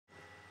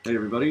Hey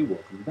everybody,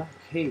 welcome back.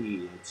 Hey,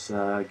 it's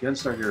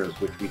Gunstar Heroes,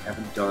 which we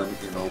haven't done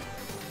in a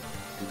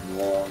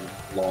long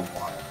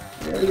while.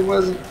 Yeah, it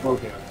wasn't.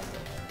 Okay.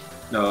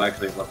 No,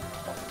 actually, it wasn't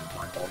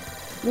my fault.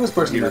 It was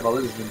personally my fault.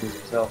 It has been busy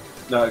as hell.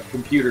 No,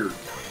 computer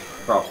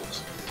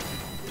problems.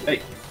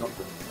 Hey, don't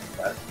do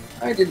that.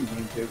 I didn't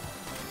mean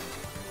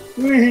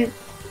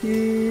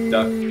to.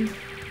 Duck.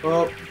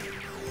 Oh.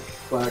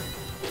 Fuck.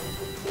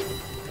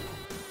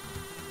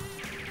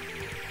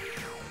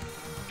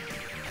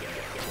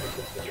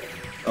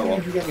 Oh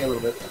well. You got me a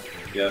little bit.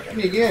 Yeah. Got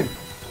me again.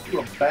 You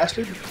little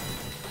bastard.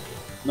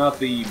 Not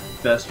the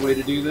best way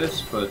to do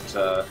this,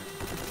 but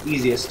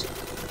Easiest.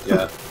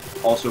 yeah.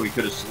 Also, we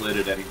could have slid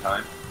at any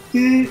time.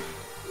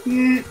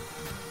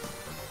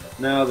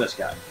 No, this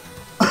guy.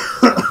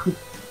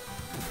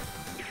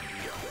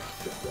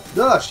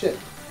 Oh, shit.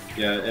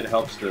 Yeah, it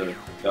helps to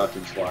duck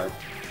and slide.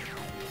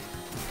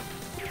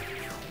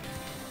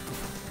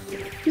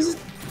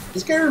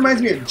 This guy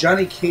reminds me of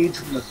Johnny Cage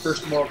from the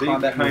first Mortal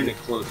Kombat Kind movie. of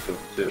close to him,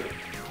 too.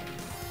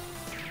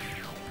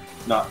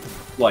 Not,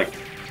 like,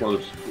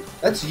 close.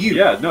 That's you.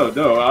 Yeah, no,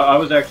 I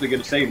was actually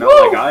going to say not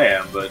Woo! like I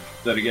am, but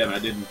then again, I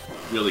didn't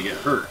really get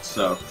hurt,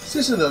 so...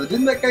 Seriously though,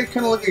 didn't that guy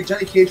kind of look like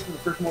Johnny Cage from the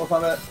first Mortal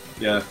Kombat?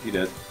 Yeah, he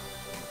did.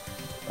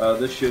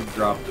 This should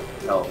drop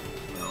health.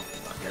 No,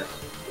 not here.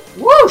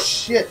 Whoa,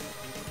 shit!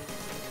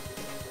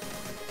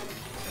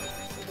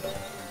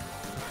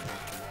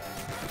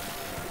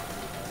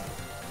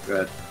 Go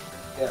ahead.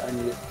 Yeah, I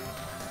need it.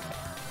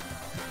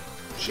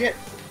 Shit!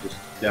 Just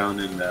down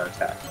and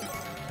attack.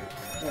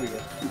 There we go.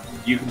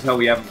 You can tell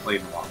we haven't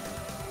played in a while.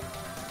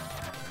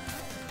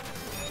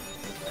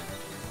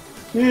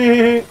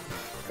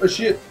 Oh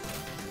shit!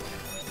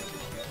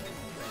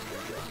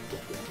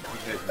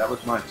 Okay, that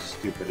was my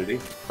stupidity.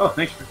 Oh,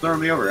 thanks for throwing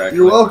me over, actually.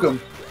 You're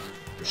welcome.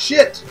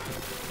 Shit!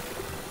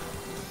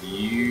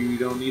 You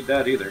don't need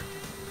that either.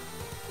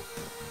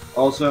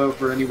 Also,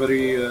 for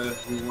anybody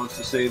who wants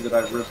to say that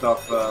I ripped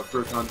off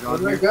Proton Where John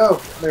did I here,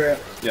 go? There.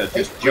 yeah, Hey,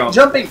 just quit jump.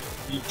 jumping!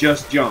 You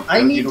just jump. I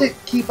You need don't- to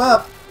keep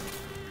up.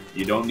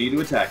 You don't need to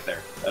attack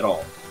there at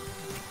all.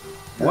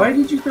 No. Why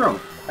did you throw me?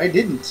 I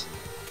didn't.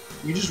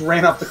 You just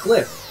ran off the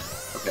cliff.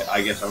 Okay,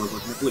 I guess I was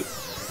looking at blue.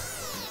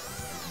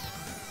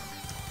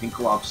 Pink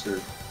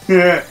lobster.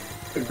 Yeah.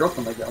 A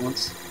girlfriend like that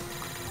once.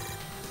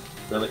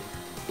 Really?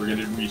 We're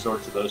gonna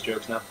resort to those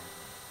jokes now?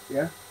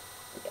 Yeah.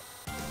 Okay.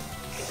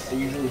 I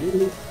usually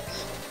do.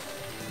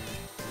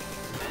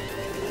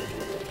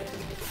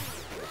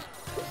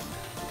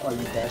 Oh,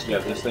 you bastard. Yeah,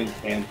 this thing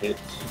can hit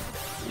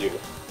you.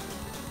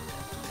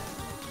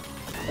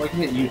 Well, I can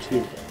hit you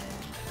too.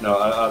 No,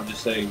 I'm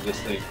just saying this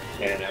thing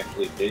can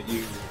actually hit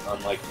you,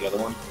 unlike the other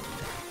one.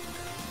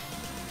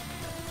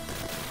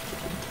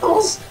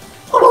 Almost!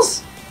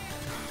 Almost!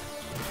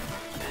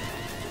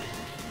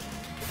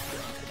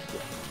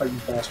 Oh, you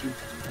bastard.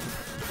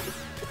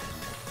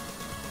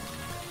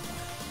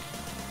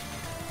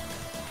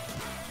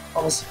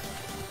 Almost.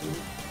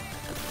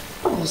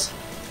 Almost.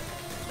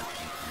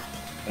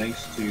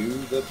 Thanks to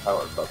the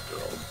Powerpuff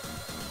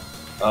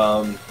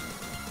Girls.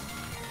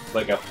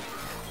 Let go.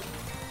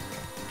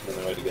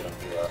 Another way to get them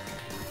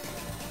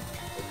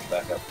to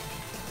back up.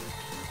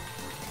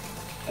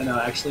 I know,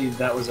 actually,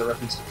 that was a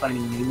reference to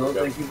Finding Nemo. Okay.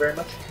 Thank you very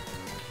much.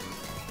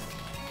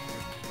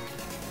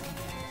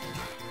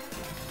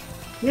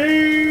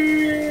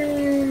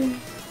 Yay!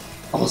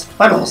 Almost!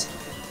 5 almost!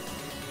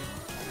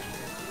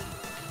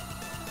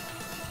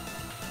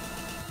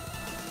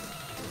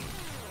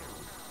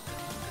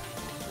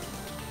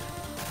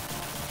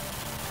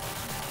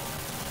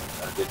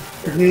 I didn't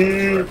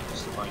care if it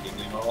was a reference to Finding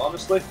Nemo,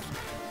 honestly.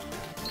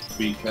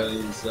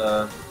 Because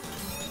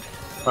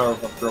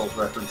Powerpuff Girls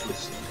reference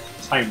was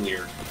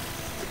timelier.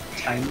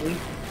 Timely?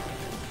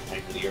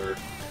 Timelier.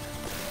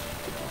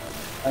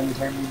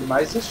 Timely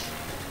demise-ish?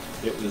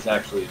 It was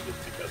actually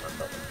just because I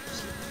felt like it.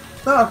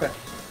 Oh, okay.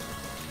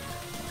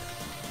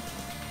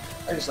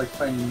 I just like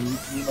Finding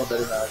Nemo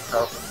better than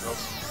Powerpuff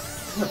Girls.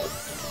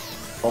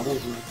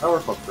 Bubbles is a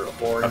Powerpuff Girl.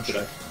 Orange. How could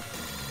I?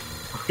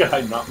 How could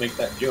I not make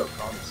that joke,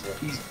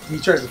 honestly? He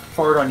tries to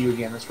fart on you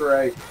again, that's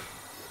right.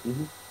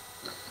 Mhm.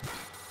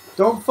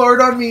 Don't fart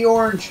on me,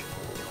 Orange!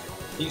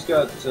 He's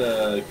got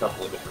a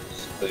couple of different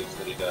things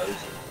that he does.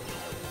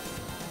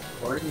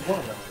 Already one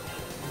of them.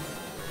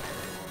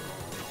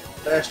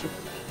 Bastard.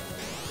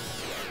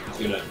 He's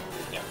gonna,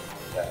 yeah,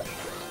 dash.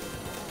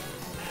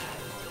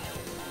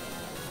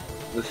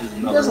 This is He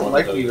another doesn't one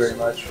like of me those very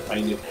much.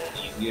 kind of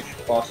easy-ish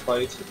boss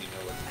fights if you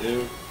know what to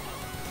do.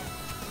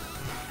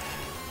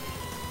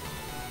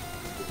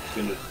 It's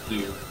gonna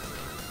do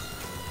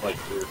like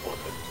 3 or 4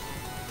 things.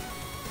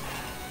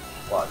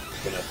 Watch,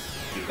 it's gonna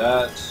do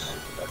that.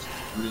 That's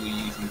really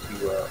easy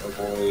to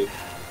avoid.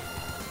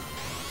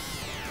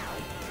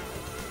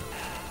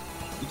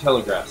 He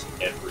telegraphs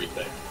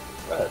everything.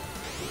 Go ahead.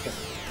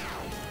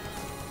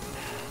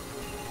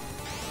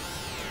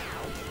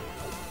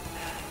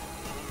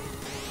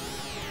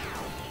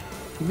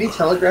 He may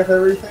telegraph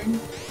everything,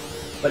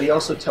 but he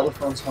also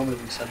telephones home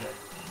every Sunday.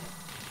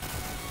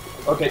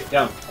 Okay,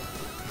 down.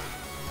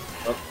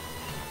 Oh.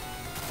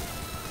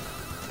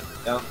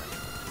 Down.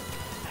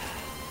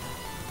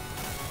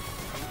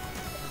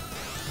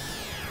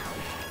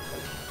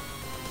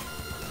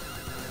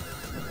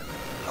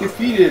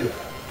 Defeated.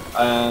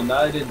 And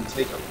I didn't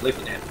take a lick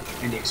of damage.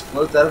 And he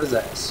explodes out of his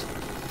ass.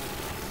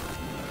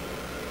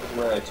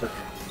 Where I took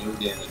no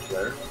damage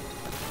there.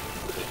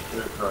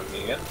 They're throwing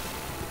me again.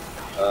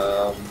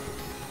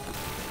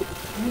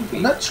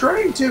 I'm not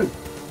trying to.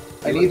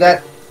 I need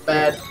that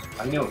bad.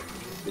 I know.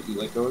 If you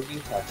let go of the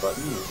attack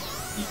button, you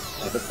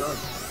end up throwing.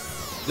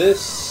 This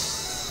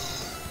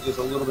is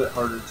a little bit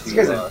harder to. This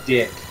guy's a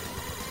dick.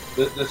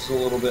 This is a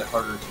little bit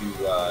harder to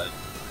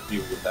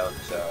do without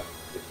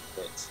getting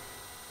hits.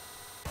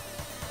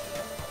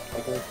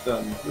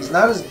 He's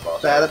not as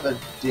bad of a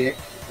dick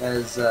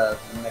as the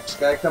next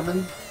guy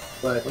coming,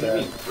 but. What do you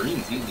mean?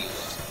 Green's easy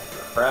as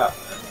crap,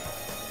 man.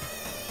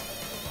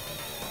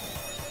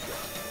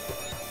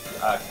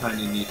 I kind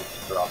of needed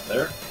to drop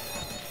there.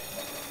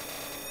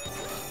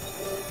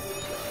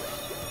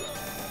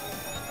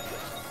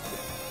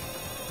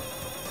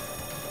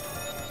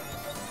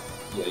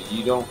 Yeah,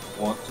 you don't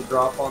want to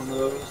drop on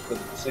those, but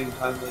at the same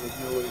time, there's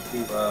no way to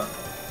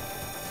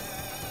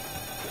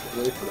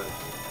wait for them.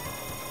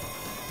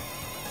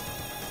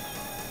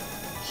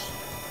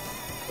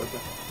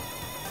 Okay.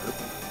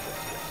 Okay.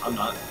 I'm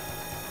not.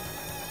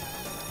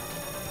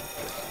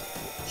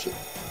 Shit.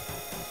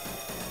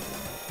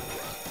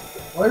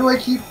 Why do I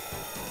keep...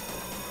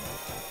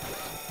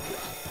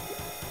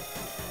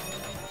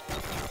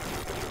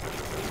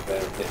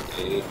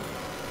 Okay,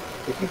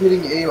 I keep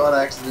hitting A on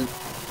accident.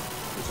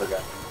 it's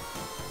okay.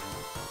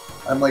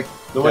 I'm like...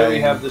 The way we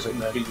have this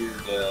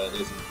configured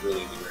isn't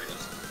really the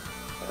greatest.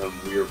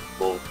 We're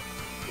both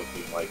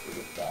looking like we're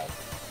just bad.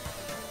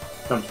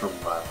 Comes from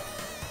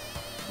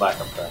lack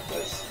of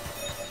practice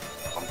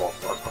on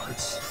both of our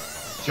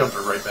parts.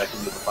 Jumping right back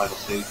into the final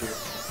stage here.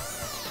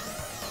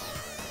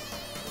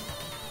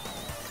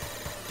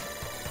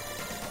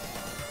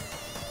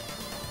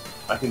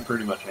 I can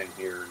pretty much hang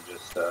here and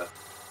just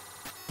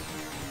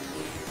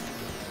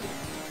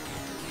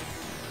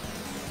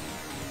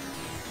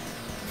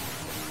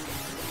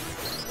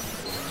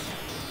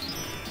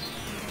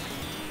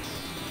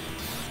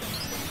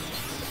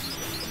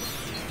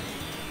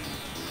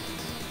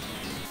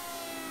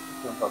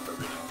jump up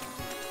every now and then.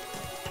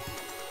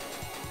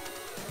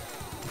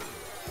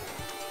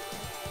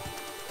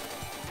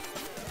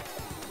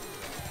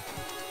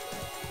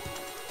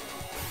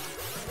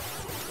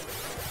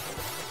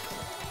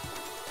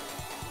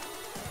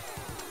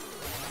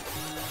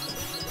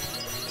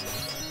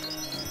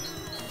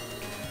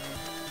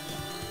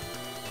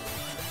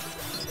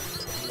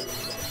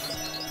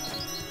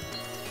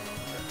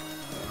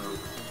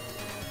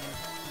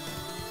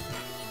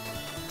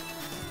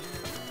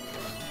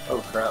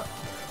 Oh crap.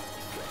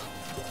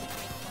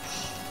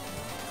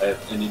 I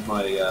have ended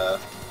my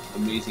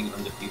amazing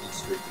undefeated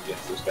streak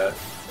against this guy.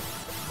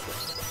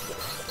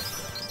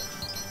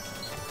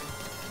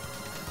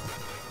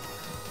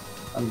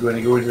 I'm going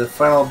to go into the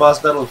final boss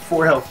battle with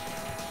 4 health.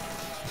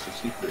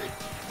 63.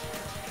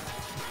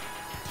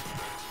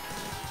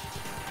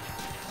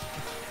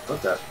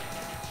 Okay.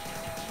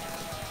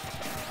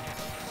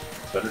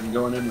 Better than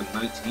going in with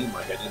 19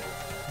 like I did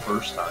the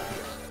first time.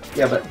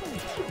 Yeah, but...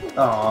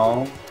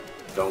 Aww.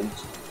 Don't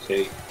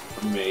take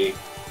from me.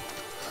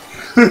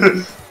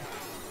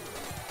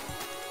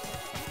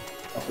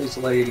 I'll please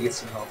allow you to get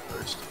some help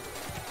first.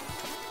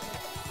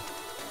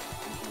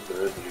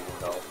 There is any more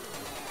help.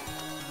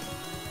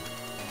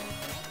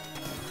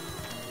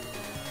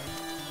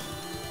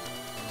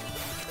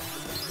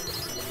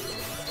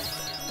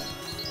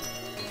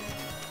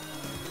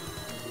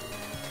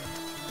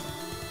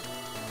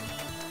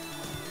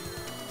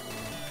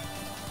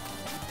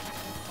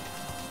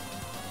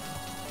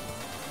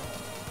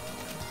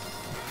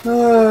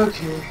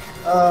 Okay.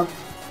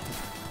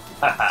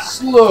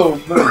 Slow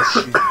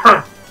motion.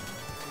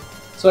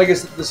 So I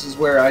guess this is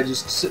where I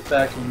just sit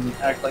back and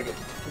act like a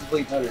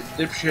complete and utter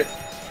dipshit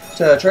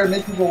to try to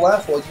make people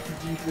laugh while you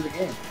continue through the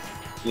game.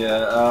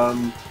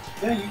 Yeah,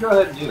 yeah, you go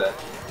ahead and do that.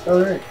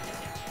 Alright.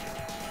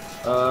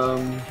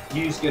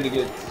 He's gonna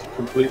get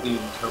completely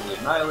and totally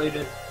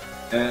annihilated,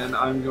 and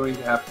I'm going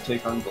to have to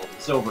take on gold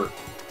and silver.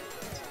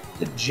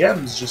 The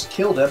gems just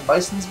killed Ed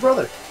Bison's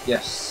brother.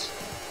 Yes.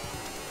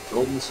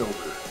 Gold and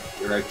silver.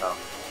 Here I come.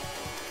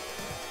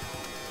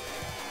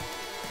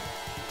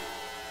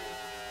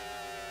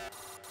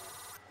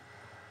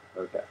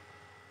 Okay.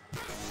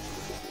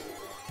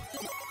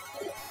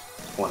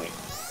 20.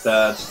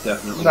 That's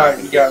definitely Not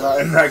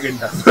good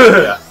enough.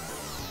 Yeah.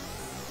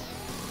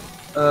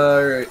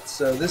 Alright,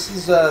 so this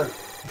is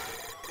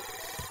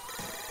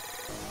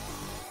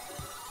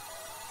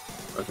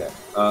Okay.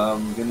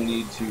 I'm gonna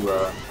need to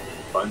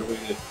find a way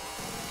to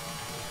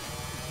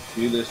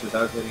do this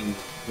without getting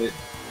hit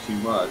too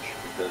much,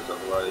 because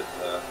otherwise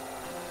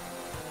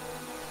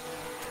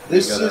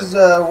this is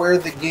where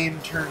the game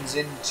turns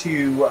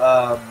into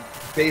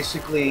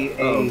basically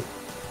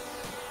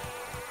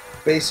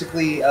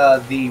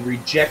the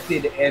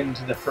rejected end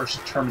to the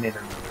first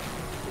Terminator movie.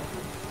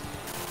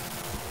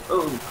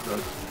 Oh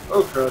crud.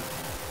 Oh crud.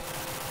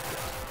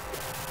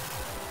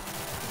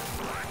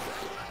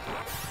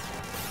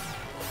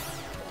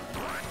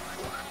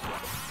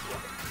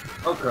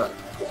 Oh crap.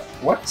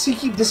 What does he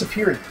keep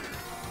disappearing?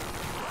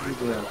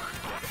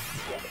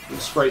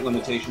 Sprite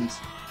limitations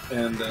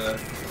and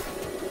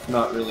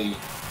not really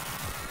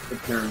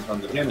appearance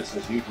on the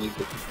Genesis usually,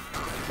 but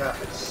crap,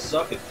 I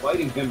suck at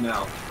fighting him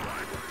now.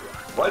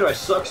 Why do I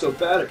suck so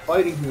bad at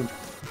fighting him?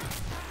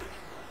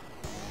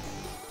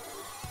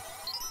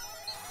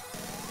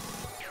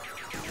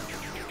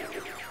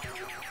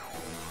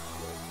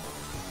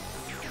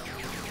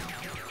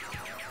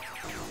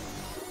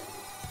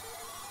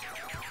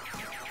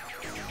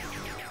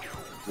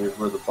 Here's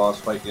where the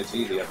boss fight gets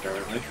easy,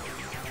 apparently.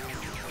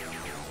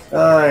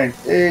 9,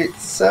 8,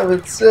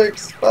 7,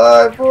 6,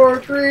 5,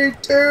 4, 3,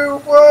 2,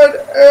 1,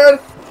 and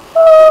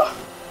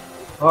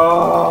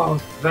Oh,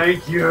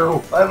 thank you.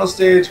 final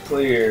stage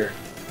clear.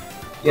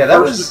 Yeah,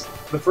 that was.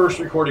 The first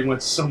recording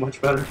went so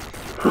much better.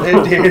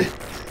 It did.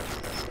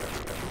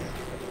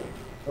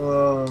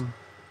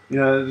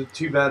 Yeah,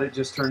 too bad it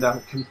just turned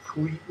out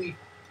completely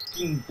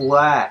fucking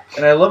black.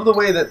 And I love the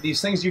way that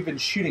these things you've been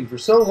shooting for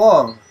so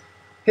long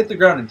hit the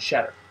ground and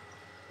shatter.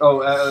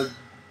 Oh,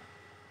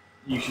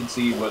 you should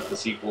see what the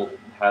sequel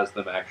has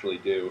them actually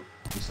do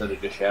instead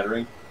of just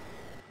shattering.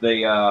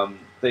 They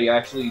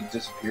actually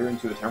disappear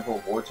into a temporal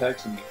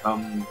vortex and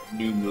become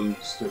new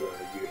moons to the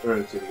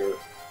Earth.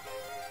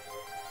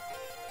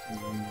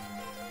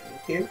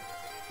 Okay.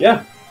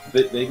 Yeah,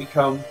 they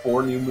become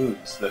 4 new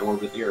moons that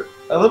orbit the Earth.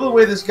 I love the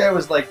way this guy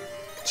was like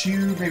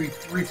 2, maybe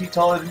 3 feet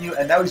taller than you,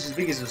 and now he's as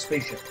big as a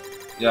spaceship.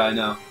 Yeah, I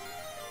know.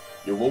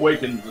 You've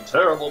awakened the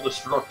terrible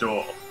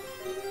destructor.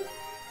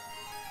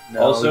 No,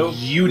 Also,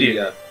 you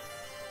did.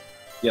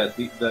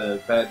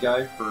 The bad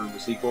guy for the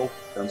sequel,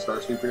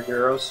 Gunstar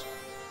Superheroes,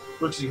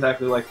 looks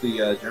exactly like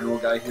the general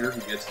guy here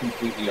who gets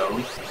completely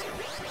owned.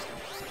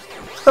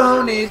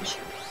 Ownage.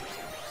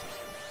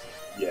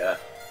 Yeah.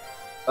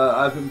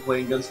 I've been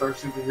playing Gunstar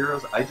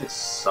Superheroes. I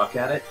just suck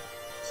at it.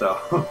 So,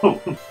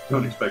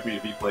 don't expect me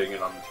to be playing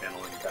it on the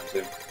channel anytime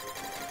soon.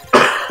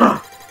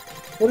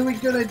 What are we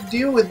gonna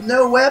do with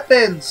no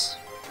weapons?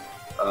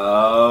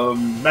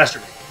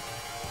 Masturbate.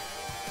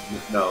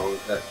 No,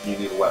 that you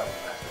need a weapon.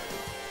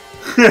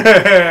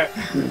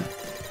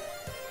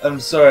 I'm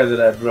sorry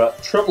that I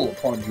brought trouble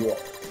upon you all,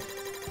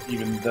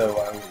 even though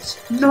I was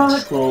Not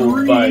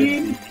controlled by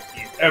green. the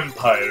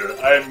Empire.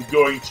 I'm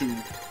going to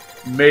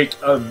make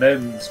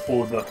amends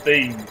for the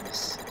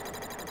things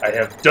I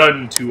have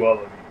done to all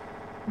of you.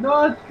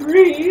 Not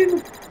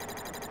green!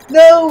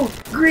 No!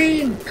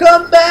 Green,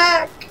 come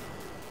back!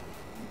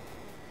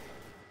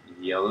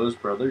 Yellow's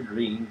brother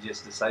Green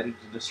just decided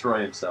to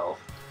destroy himself.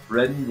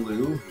 Red and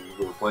Blue,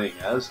 who we're playing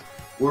as,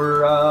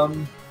 were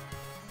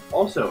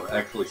also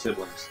actually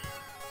siblings.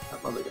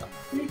 That mother guy.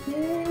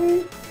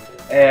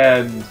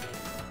 And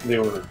they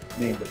were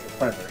named as the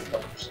primary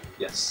colors.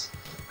 Yes.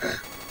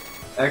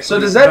 Actually, So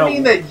does that no,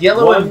 mean that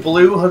yellow and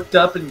blue hooked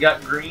up and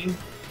got green?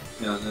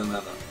 No.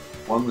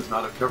 One was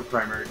not a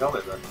primary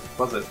color then,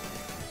 was it?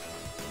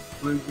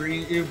 Blue,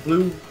 green,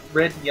 blue,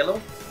 red, and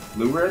yellow?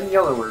 Blue, red, and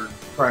yellow were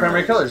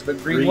Primary colors,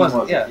 but green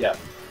wasn't. Yeah.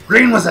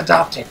 Green was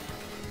adopted.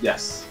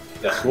 Yes,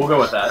 we'll go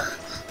with that.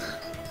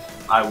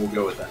 I will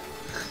go with that.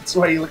 That's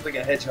why you look like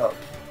a hedgehog.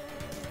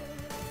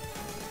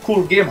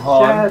 Cool game,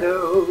 Han.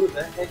 Shadow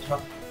the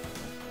Hedgehog.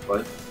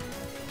 What?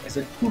 I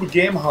said, cool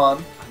game,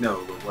 Han.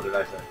 No, but what did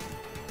I say?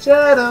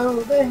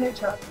 Shadow the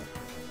Hedgehog.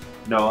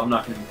 No, I'm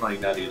not going to be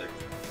playing that either.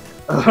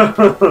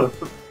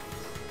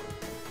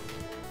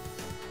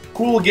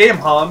 Cool game,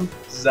 Han.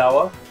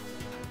 Zawa.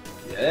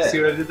 Yeah.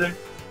 See what I did there?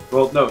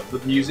 Well, no, the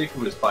music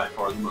was by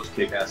far the most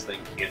kick-ass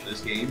thing in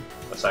this game,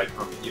 aside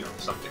from,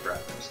 some of the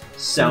graphics.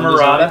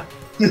 Samarada.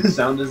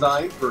 Sound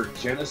design for a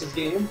Genesis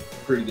game,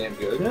 pretty damn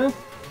good. Yeah.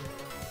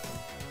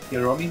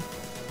 Hiromi.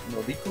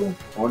 Nobiku.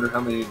 I wonder how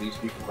many of these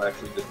people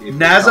actually just gave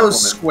Nazo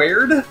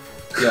squared?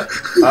 Yeah.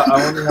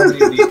 I wonder how many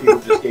of these people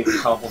just gave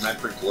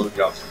complimentary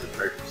blowjobs to the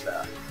treasure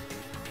staff.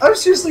 I'm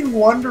seriously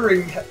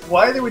wondering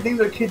why they would name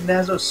their kid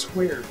Nazo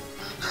squared.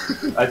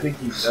 I think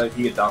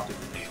he adopted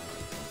the name.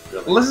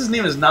 Really. Unless his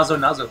name is Nazo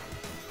Nazo.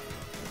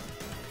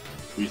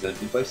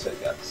 Presented by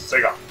Sega.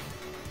 Sega.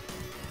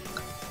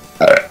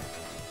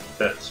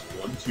 That's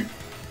 1, 2,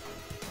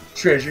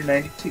 Treasure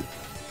 92.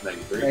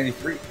 93.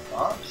 93.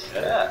 Oh,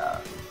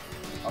 Yeah.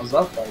 I was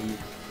up by you.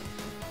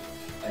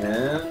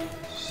 And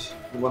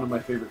one of my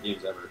favorite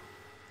games ever.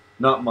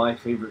 Not my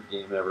favorite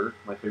game ever.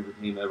 My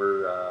favorite game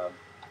ever.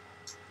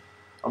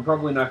 I'm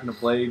probably not going to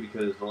play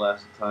because the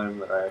last time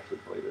that I actually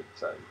played it,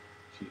 I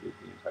cheated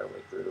the entire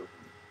way through. It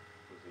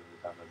was the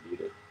only time I beat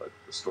it, but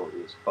the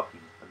story is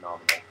fucking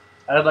phenomenal.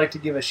 I'd like to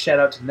give a shout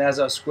out to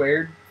Nazo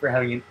Squared for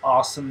having an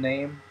awesome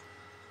name.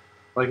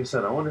 Like I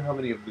said, I wonder how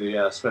many of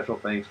the special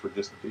thanks were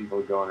just the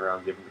people going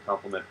around giving the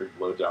complimentary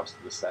blowjobs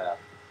to the staff.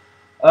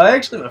 I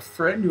actually have a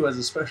friend who has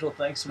a special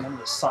thanks in one of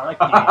the Sonic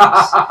games.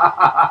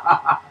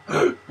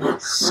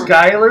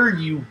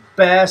 Skylar, you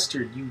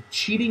bastard, you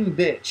cheating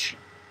bitch.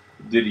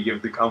 Did he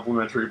give the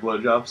complimentary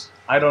blowjobs?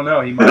 I don't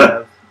know, he might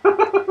have.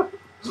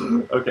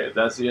 Okay,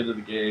 that's the end of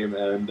the game,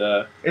 and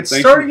It's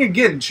starting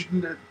again.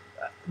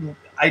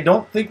 I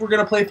don't think we're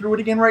going to play through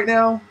it again right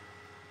now,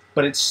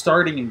 but it's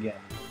starting again.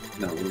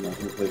 No, we're not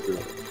going to play through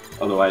it.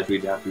 Otherwise,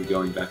 we'd have to be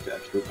going back to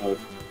expert mode.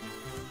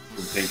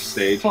 And tank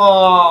stage.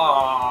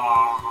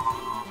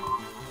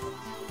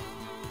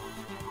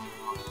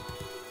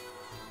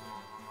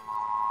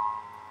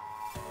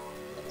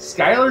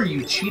 Skylar,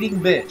 you cheating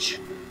bitch.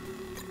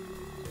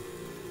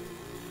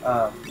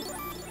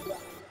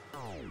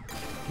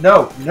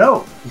 No,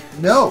 no,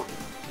 no,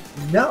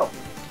 no,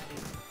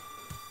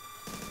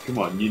 Come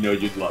on, you know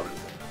you'd love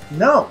it.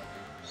 no.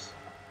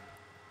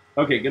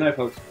 Okay, good night,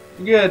 folks.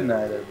 Good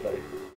night, everybody.